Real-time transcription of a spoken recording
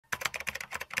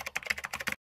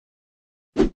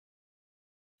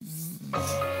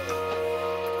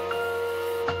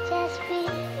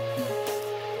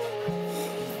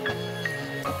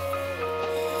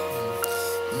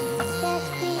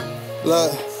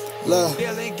Look,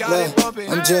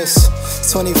 I'm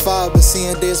just 25, but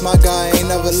seeing days my guy ain't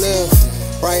never lived.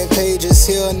 Writing pages,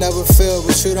 he'll never feel,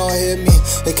 but you don't hear me.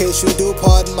 In case you do,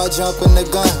 pardon my jumping the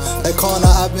gun. That corner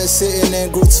I've been sitting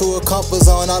in grew to a comfort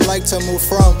zone I like to move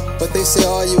from. But they say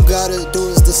all you gotta do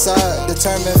is decide.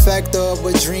 Determine factor of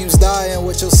what dreams die and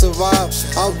what you'll survive.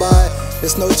 I'll buy it.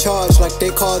 It's no charge like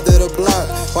they called it a block.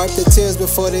 Wipe the tears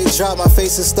before they drop. My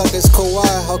face is stuck as Kawhi,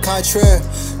 how contraire.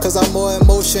 Cause I'm more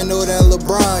emotional than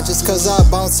LeBron. Just cause I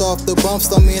bounce off the bumps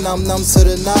don't mean I'm numb to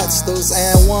the knots. Those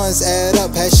and ones add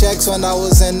up. Had shacks when I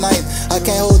was in ninth. I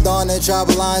can't hold on and drop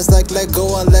lines like let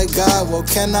go and let God. Well,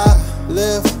 can I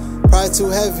live? Pride too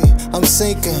heavy, I'm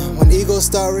sinking. When egos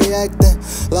start reacting,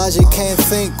 logic can't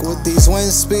think. With these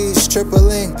wind speeds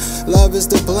tripling, love is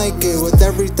the blanket. With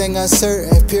everything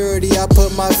uncertain, purity I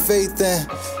put my faith in.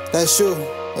 That's you.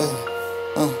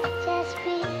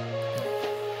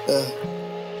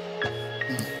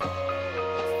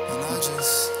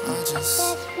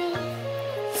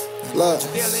 Look,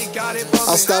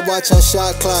 I stopped watching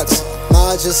shot clocks. Now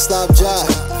I just stop jog.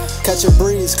 Catch a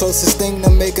breeze, closest thing to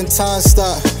making time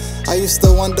stop. I used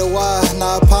to wonder why,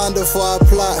 now I ponder before I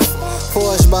plot.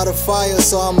 Forged by the fire,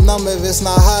 so I'm numb if it's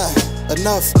not hot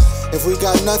enough. If we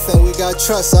got nothing, we got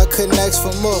trust. I couldn't ask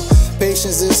for more.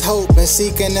 Patience is hope, and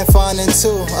seeking and finding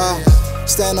too. I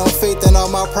stand on faith and all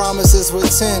my promises were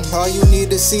 10. All you need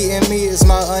to see in me is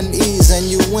my unease, and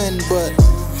you win, but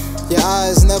your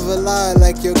eyes never lie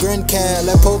like your grin can.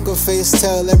 Let poker face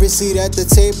tell every seat at the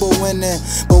table winning.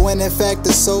 But when in fact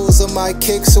the soles of my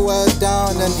kicks swell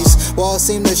down and these walls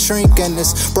seem to shrink, and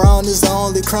this brown is the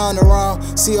only crown around.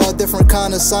 See all different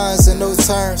kind of signs and no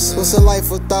terms. What's a life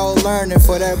without learning?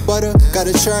 For that butter,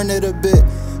 gotta churn it a bit.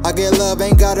 I get love,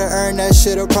 ain't gotta earn that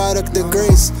shit, a product of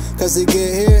grace. Cause to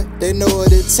get here, they know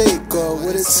what it take or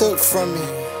what it took from me.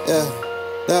 Yeah,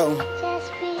 that one.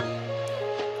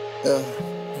 Yeah.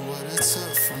 What it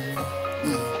took from me.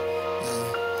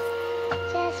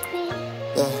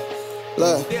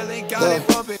 Look.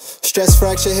 Stress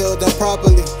fracture healed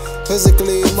improperly.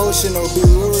 Physically, emotional, be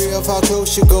wary of how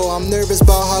close you go. I'm nervous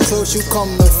about how close you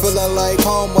come to feeling like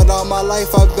home. When all my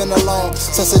life I've been alone.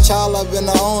 Since a child I've been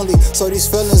the only, so these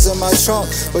feelings in my trunk.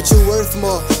 But you worth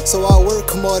more, so I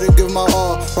work more to give my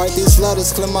all. Write these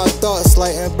letters, clear my thoughts,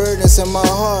 lighten burdens in my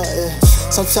heart. Yeah.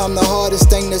 Sometimes the hardest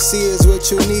thing to see is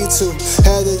what you need to.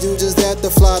 Had to do just that to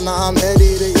fly, now I'm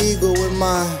Eddie the Eagle with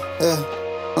mine.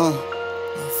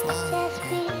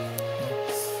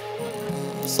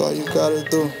 That's all you gotta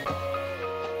do.